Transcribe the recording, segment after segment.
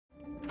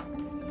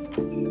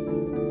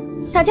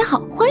大家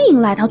好，欢迎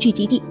来到剧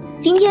集地。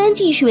今天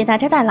继续为大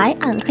家带来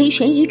暗黑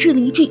悬疑智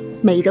力剧《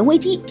美人危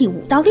姬》第5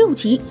到6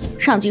集。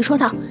上集说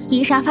到，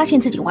伊莎发现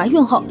自己怀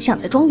孕后，想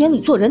在庄园里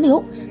做人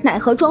流，奈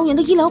何庄园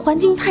的医疗环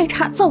境太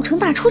差，造成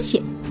大出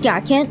血。第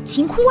二天，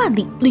晴空万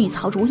里，绿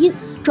草如茵，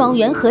庄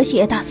园和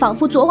谐的，仿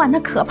佛昨晚那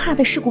可怕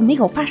的事故没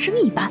有发生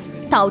一般，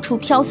到处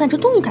飘散着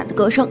动感的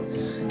歌声。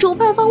主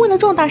办方为了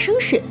壮大声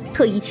势，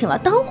特意请了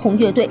当红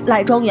乐队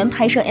来庄园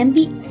拍摄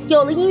MV，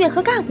 有了音乐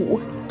和尬舞，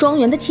庄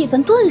园的气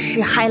氛顿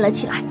时嗨了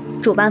起来。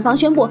主办方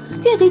宣布，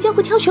乐队将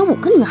会挑选5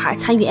个女孩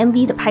参与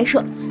MV 的拍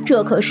摄，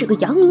这可是个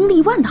扬名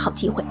立万的好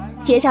机会。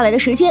接下来的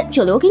时间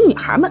就留给女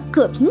孩们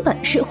各凭本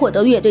事获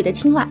得乐队的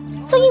青睐。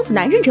在应付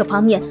男人这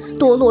方面，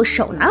多洛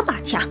手拿把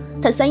掐，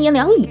他3言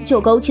2语就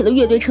勾起了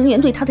乐队成员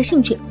对他的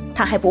兴趣。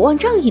他还不忘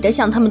仗义地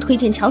向他们推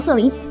荐乔瑟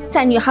琳。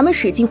在女孩们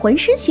使尽浑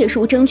身解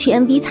数争取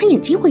MV 参演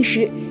机会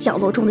时，角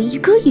落中的一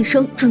哥一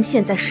生正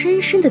陷在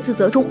深深的自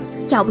责中。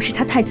要不是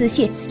他太自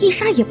信，伊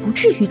莎也不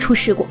至于出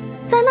事故。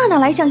在娜娜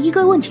来向一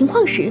哥问情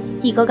况时，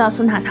一哥告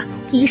诉娜娜，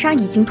伊莎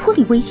已经脱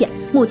离危险，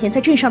目前在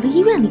镇上的医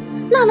院里。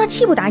娜娜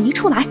气不打一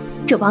处来，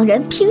这帮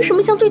人凭什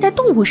么像对待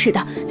动物似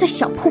的，在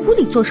小破屋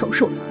里做手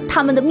术？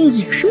他们的命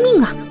也是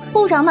命啊！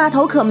部长那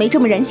头可没这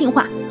么人性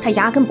化，他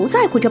压根不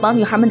在乎这帮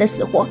女孩们的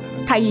死活，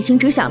他一心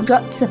只想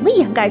着怎么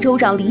掩盖州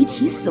长离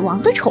奇死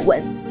亡的丑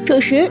闻。这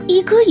时，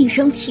一哥一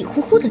声气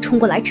呼呼地冲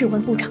过来质问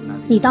部长：“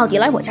你到底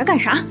来我家干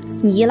啥？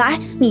你一来，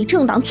你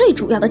政党最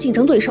主要的竞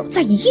争对手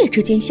在1夜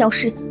之间消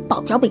失，保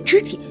镖被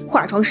肢解，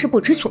化妆师不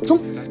知所踪，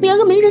连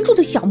个没人住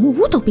的小木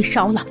屋都被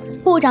烧了。”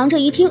部长这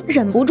一听，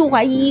忍不住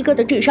怀疑一哥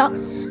的智商。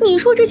你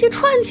说这些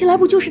串起来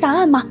不就是答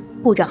案吗？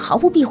部长毫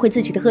不避讳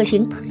自己的恶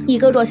行，一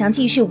哥若想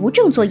继续无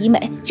证做医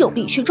美，就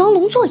必须装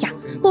聋作哑。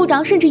部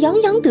长甚至洋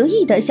洋得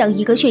意地向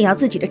一哥炫耀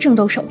自己的争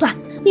斗手段，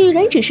女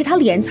人只是他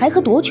敛财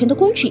和夺权的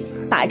工具，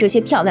把这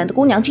些漂亮的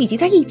姑娘聚集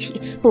在一起，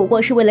不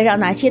过是为了让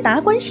那些达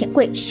官显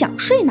贵想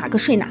睡哪个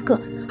睡哪个。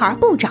而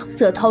部长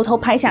则偷偷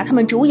拍下他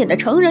们主演的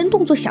成人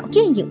动作小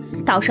电影，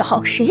到时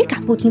候谁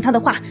敢不听他的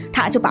话，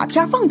他就把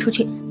片放出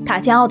去。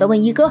他骄傲地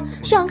问一哥，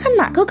想看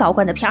哪个高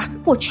官的片，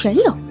我全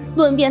有。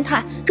论变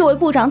态，这位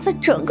部长在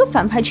整个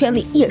反派圈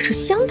里也是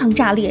相当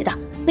炸裂的。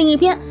另一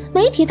边，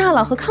媒体大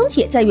佬和康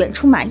姐在远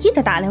处满意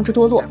地打量着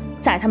多洛，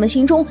在他们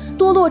心中，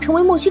多洛成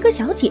为墨西哥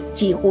小姐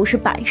几乎是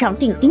板上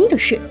钉钉的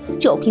事。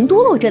就凭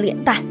多洛这脸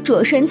蛋、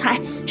这身材，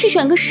去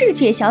选个世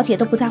界小姐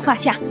都不在话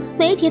下。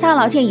媒体大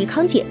佬建议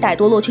康姐带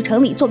多洛去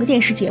城里做个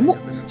电视节目，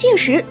届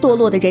时多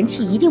洛的人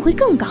气一定会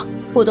更高。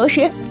不多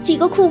时，几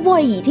个酷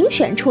boy 已经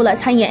选出了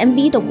参演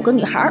MV 的5个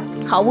女孩，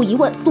毫无疑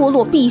问，多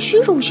洛必须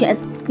入选。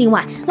另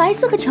外，莱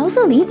斯和乔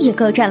瑟琳也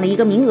各占了1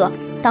个名额。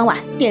当晚，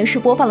电视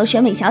播放了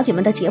选美小姐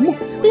们的节目，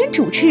连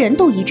主持人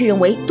都一致认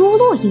为多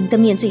洛赢的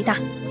面最大。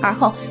而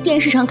后，电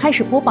视上开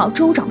始播报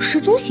州长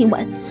失踪新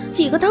闻，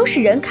几个当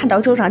事人看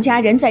到州长家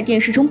人在电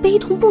视中悲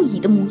痛不已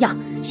的模样，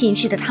心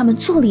虚的他们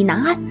坐立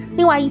难安。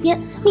另外一边，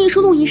秘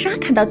书路易莎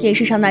看到电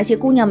视上那些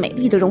姑娘美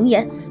丽的容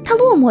颜，她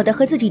落寞地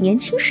和自己年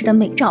轻时的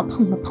美照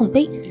碰了碰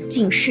杯，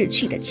竟逝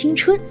去的青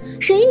春，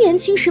谁年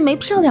轻时没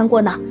漂亮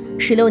过呢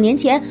？16年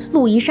前，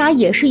路易莎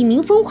也是一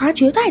名风华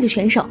绝代的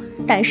选手，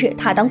但是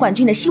她当冠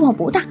军的希望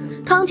不大。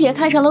康姐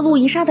看上了路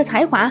易莎的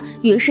才华，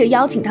于是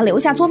邀请她留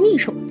下做秘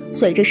书。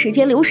随着时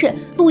间流逝，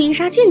路易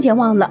莎渐渐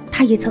忘了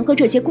她也曾和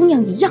这些姑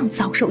娘一样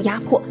遭受压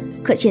迫，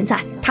可现在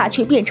她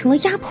却变成了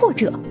压迫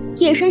者。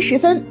夜深时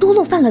分，多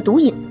洛犯了毒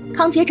瘾，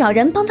康姐找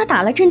人帮他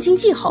打了镇静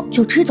剂后，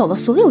就支走了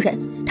所有人。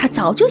她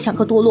早就想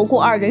和多洛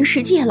过2人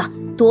世界了，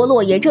多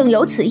洛也正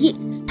有此意。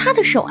他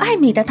的手暧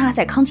昧地搭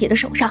在康姐的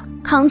手上，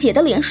康姐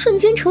的脸瞬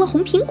间成了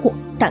红苹果，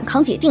但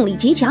康姐定力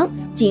极强，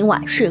今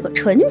晚是个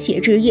纯洁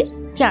之夜。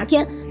第二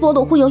天，多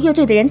洛忽悠乐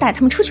队的人带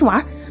他们出去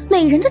玩，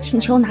美人的请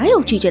求哪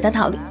有拒绝的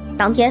道理？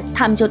当天，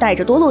他们就带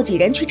着多洛几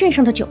人去镇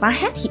上的酒吧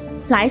happy。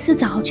莱斯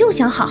早就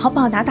想好好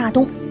报答大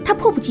东，他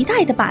迫不及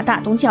待地把大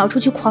东叫出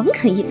去狂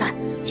啃一番，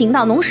情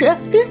到浓时，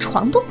连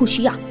床都不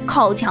需要，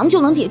靠墙就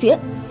能解决。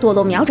多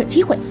洛瞄准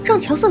机会，让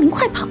乔瑟琳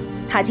快跑。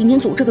他今天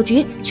组这个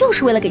局，就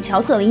是为了给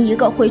乔瑟琳一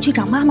个回去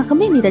找妈妈和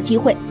妹妹的机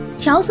会。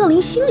乔瑟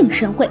琳心领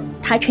神会，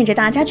他趁着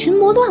大家群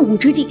魔乱舞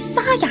之际，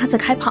撒丫子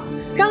开跑。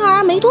然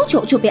而没多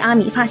久就被阿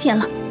米发现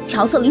了，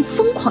乔瑟琳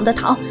疯狂地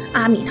逃，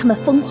阿米他们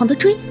疯狂地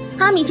追。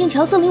阿米见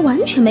乔瑟琳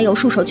完全没有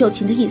束手就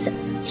擒的意思，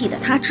气得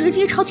他直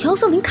接朝乔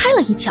瑟琳开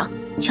了一枪，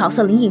乔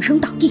瑟琳应声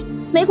倒地。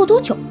没过多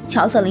久，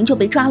乔瑟琳就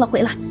被抓了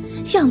回来。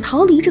想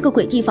逃离这个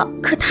鬼地方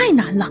可太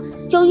难了。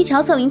由于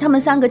乔瑟琳他们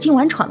3个今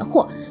晚闯了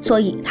祸，所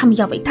以他们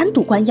要被单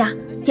独关押。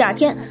第二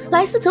天，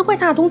莱斯责怪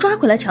大东抓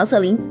回了乔瑟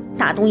琳，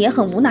大东也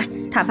很无奈，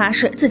他发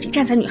誓自己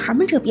站在女孩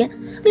们这边，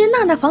连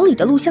娜娜房里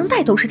的录像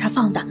带都是他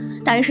放的。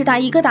但是大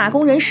一个打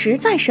工人实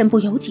在身不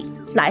由己，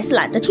莱斯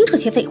懒得听这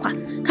些废话，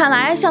看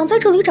来想在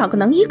这里找个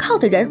能依靠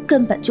的人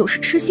根本就是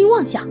痴心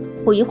妄想。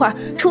不一会儿，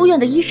出院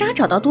的伊莎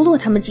找到多洛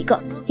他们几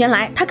个，原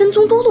来他跟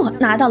踪多洛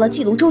拿到了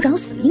记录州长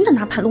死因的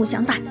那盘录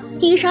像带。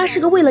伊莎是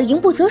个为了赢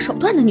不择手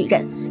段的女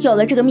人，有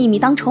了这个秘密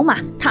当筹码，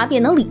她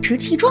便能理直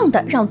气壮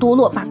地让多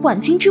洛把冠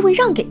军之位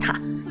让给她。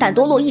但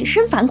多洛一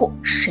身反骨，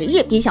谁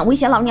也别想威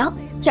胁老娘。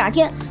第二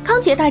天，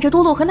康姐带着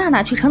多洛和娜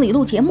娜去城里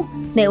录节目，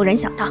没有人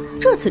想到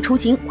这次出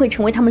行会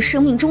成为他们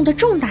生命中的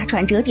重大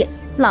转折点。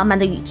浪漫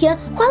的雨天，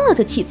欢乐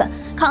的气氛，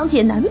康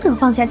姐难得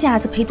放下架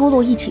子陪多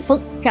洛一起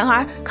疯。然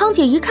而，康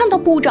姐一看到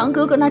部长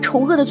哥哥那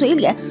丑恶的嘴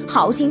脸，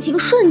好心情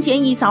瞬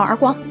间一扫而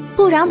光。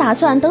部长打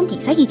算等比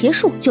赛一结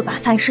束就把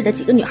犯事的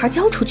几个女孩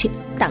交出去，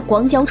但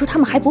光交出他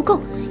们还不够，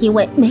因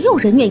为没有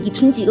人愿意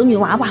听几个女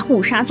娃娃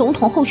误杀总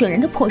统候选人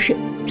的破事，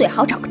最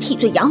好找个替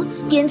罪羊，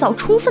编造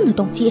充分的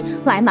动机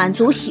来满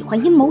足喜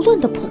欢阴谋论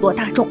的普罗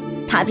大众。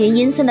他边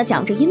阴森地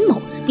讲着阴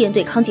谋，边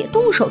对康姐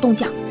动手动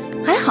脚。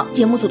还好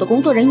节目组的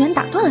工作人员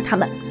打断了他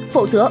们，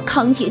否则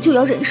康姐就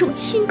要忍受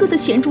亲哥的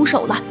咸猪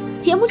手了。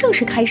节目正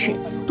式开始，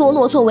多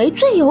洛作为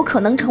最有可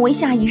能成为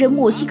下一任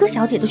墨西哥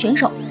小姐的选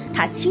手，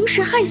她惊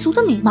世骇俗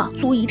的美貌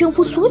足以征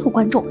服所有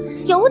观众，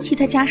尤其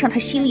再加上她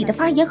犀利的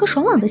发言和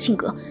爽朗的性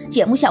格，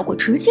节目效果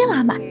直接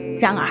拉满。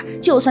然而，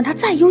就算她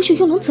再优秀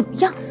又能怎么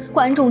样？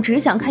观众只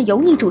想看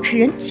油腻主持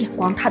人剪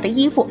光她的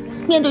衣服。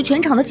面对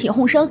全场的起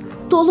哄声，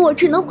多洛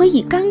只能回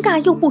以尴尬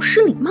又不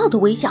失礼貌的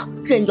微笑，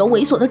任由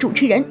猥琐的主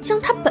持人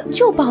将她本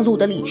就暴露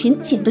的礼裙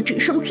剪得只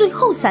剩最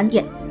后3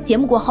点。节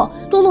目过后，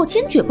多洛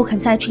坚决不肯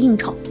再去应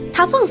酬，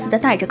他放肆地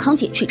带着康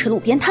姐去吃路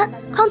边摊。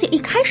康姐一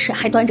开始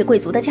还端着贵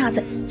族的架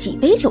子，几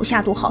杯酒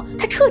下肚后，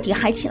她彻底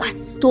嗨起来。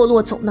多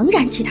洛总能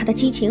燃起她的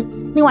激情。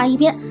另外一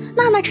边，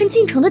娜娜趁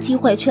进城的机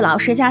会去老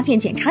师家见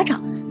检察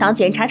长。当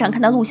检察长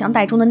看到录像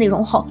带中的内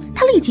容后，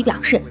他立即表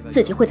示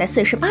自己会在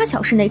48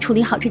小时内处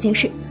理好这件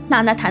事。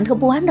娜娜忐忑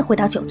不安地回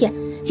到酒店，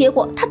结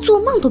果她做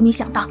梦都没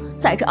想到，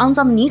在这肮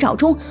脏的泥沼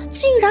中，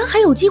竟然还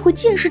有机会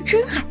见识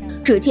真爱。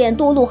只见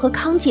多洛和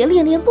康姐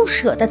恋恋不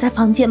舍地在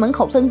房间门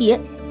口分别。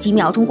几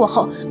秒钟过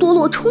后，多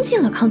洛冲进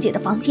了康姐的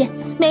房间，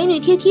美女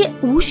贴贴，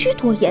无需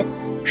多言。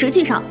实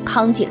际上，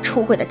康姐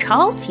出柜的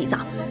超级早，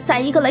在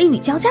一个雷雨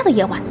交加的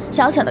夜晚，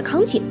小小的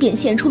康姐便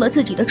献出了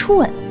自己的初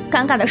吻。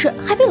尴尬的是，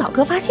还被老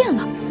哥发现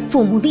了，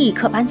父母立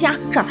刻搬家，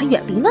让他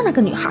远离了那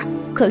个女孩。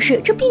可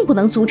是这并不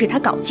能阻止他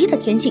搞基的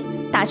天性。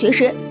大学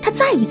时，他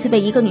再一次被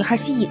一个女孩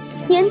吸引，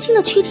年轻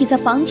的躯体在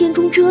房间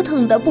中折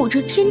腾的不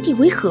知天地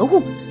为何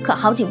物。可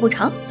好景不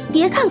长，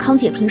别看康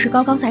姐平时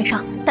高高在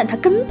上，但她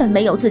根本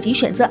没有自己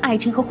选择爱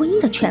情和婚姻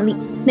的权利。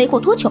没过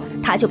多久，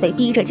她就被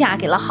逼着嫁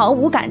给了毫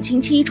无感情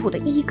基础的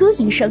一哥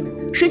一生。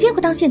时间回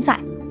到现在，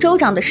州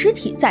长的尸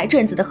体在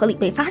镇子的河里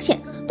被发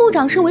现，部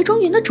长身为庄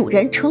园的主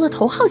人成了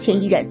头号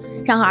嫌疑人。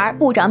然而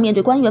部长面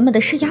对官员们的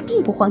施压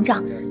并不慌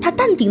张，他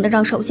淡定地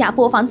让手下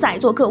播放在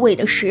座各位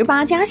的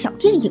18+小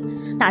电影，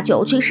那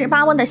9曲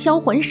18弯的销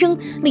魂声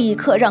立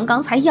刻让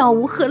刚才耀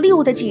武喝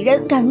六的几人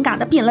尴尬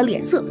地变了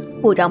脸色。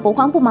部长不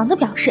慌不忙地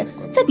表示，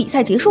在比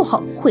赛结束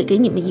后会给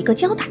你们一个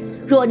交代，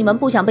若你们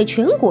不想被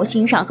全国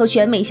欣赏和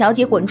选美小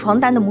姐滚床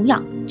单的模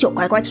样，就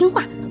乖乖听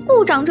话。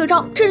部长这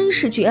招真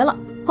是绝了。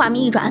画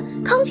面一转，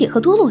康姐和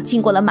多洛经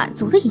过了满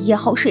足的一夜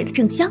后睡得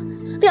正香，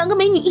两个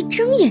美女一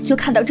睁眼就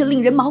看到这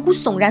令人毛骨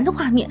悚然的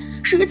画面，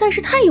实在是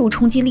太有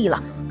冲击力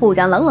了。部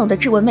长冷冷地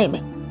质问妹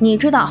妹，你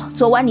知道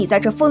昨晚你在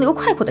这风流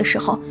快活的时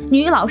候，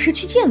女老师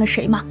去见了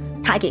谁吗？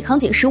他给康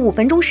姐15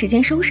分钟时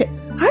间收拾，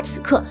而此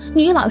刻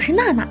女老师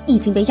娜娜已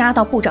经被押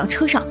到部长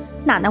车上。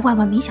娜娜万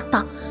万没想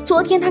到，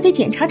昨天她给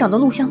检察长的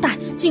录像带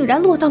竟然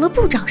落到了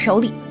部长手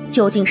里。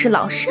究竟是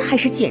老师还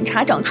是检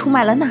察长出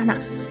卖了娜娜？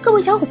各位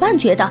小伙伴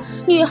觉得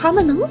女孩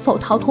们能否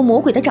逃脱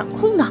魔鬼的掌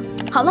控呢？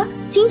好了，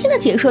今天的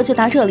解说就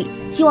到这里，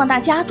希望大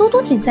家多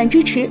多点赞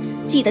支持，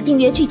记得订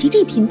阅剧集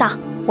地频道，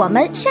我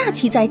们下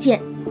期再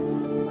见。